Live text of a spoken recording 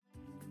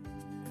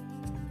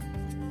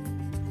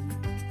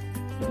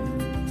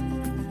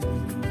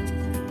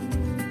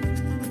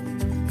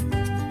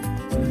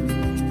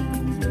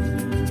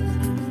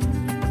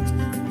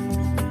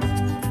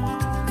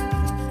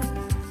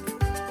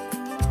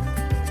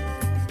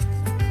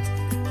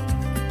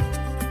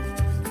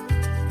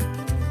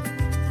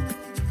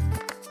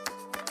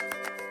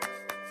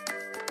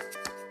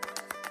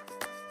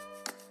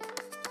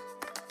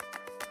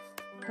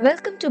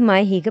Welcome to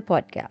My Higa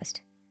podcast,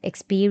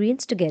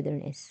 Experience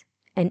Togetherness,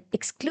 an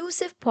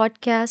exclusive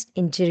podcast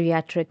in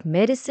geriatric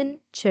medicine,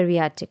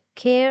 geriatric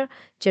care,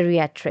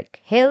 geriatric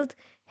health,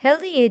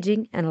 healthy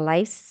aging, and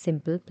life's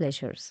simple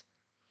pleasures.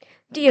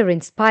 Dear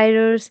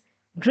inspirers,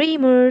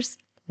 dreamers,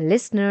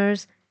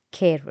 listeners,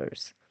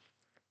 carers,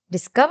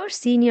 discover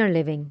senior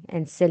living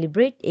and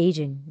celebrate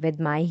aging with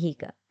My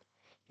Higa.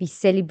 We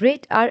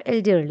celebrate our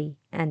elderly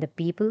and the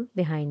people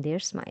behind their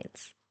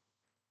smiles.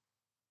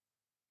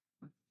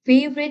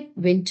 Favorite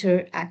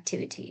winter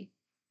activity?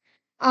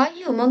 Are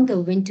you among the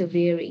winter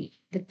weary,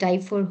 the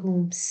type for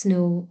whom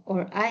snow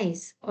or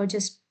ice or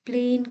just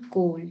plain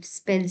cold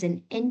spells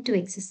an end to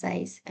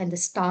exercise and the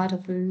start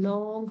of a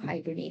long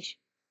hibernation?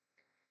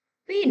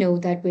 We know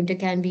that winter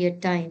can be a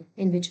time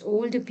in which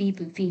older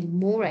people feel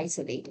more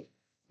isolated,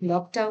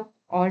 locked out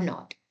or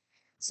not.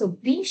 So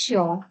be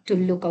sure to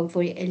look out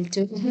for your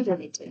elderly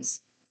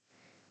relatives.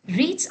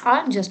 Wreaths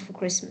aren't just for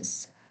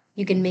Christmas.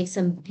 You can make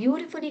some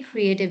beautifully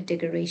creative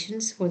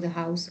decorations for the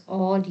house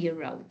all year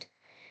round.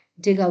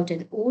 Dig out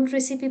an old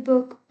recipe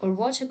book or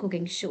watch a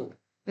cooking show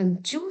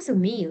and choose a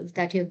meal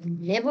that you've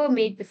never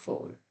made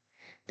before.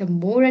 The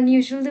more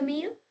unusual the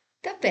meal,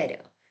 the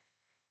better.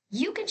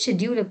 You can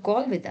schedule a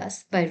call with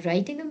us by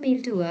writing a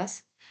mail to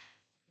us.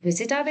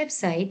 Visit our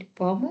website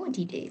for more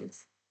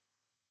details.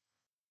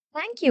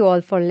 Thank you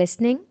all for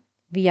listening.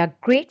 We are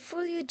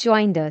grateful you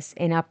joined us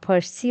in our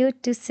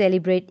pursuit to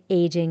celebrate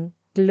aging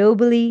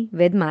globally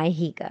with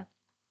MyHiga.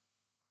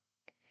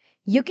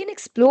 You can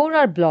explore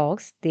our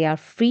blogs, they are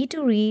free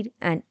to read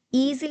and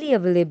easily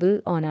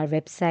available on our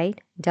website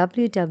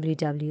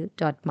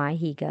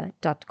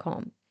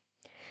www.myhiga.com.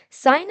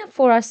 Sign up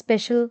for our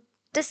special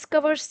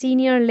Discover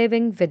Senior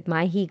Living with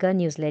MyHiga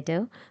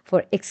newsletter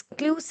for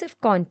exclusive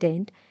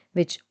content,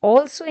 which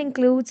also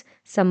includes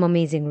some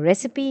amazing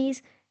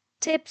recipes,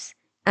 tips,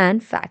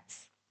 and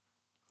facts.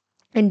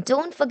 And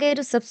don't forget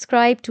to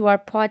subscribe to our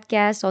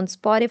podcast on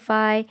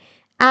Spotify,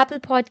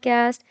 Apple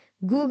Podcast,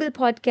 Google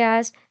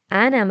Podcast,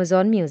 and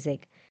Amazon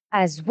Music.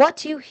 As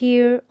what you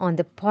hear on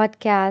the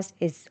podcast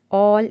is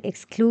all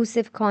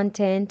exclusive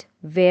content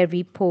where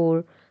we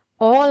pour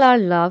all our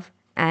love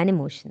and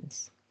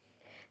emotions.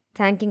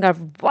 Thanking our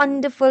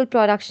wonderful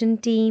production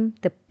team,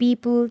 the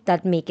people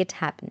that make it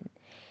happen.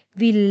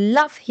 We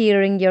love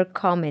hearing your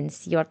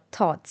comments, your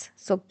thoughts,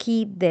 so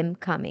keep them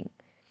coming.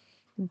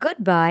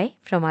 Goodbye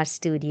from our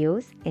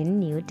studios in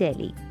New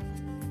Delhi.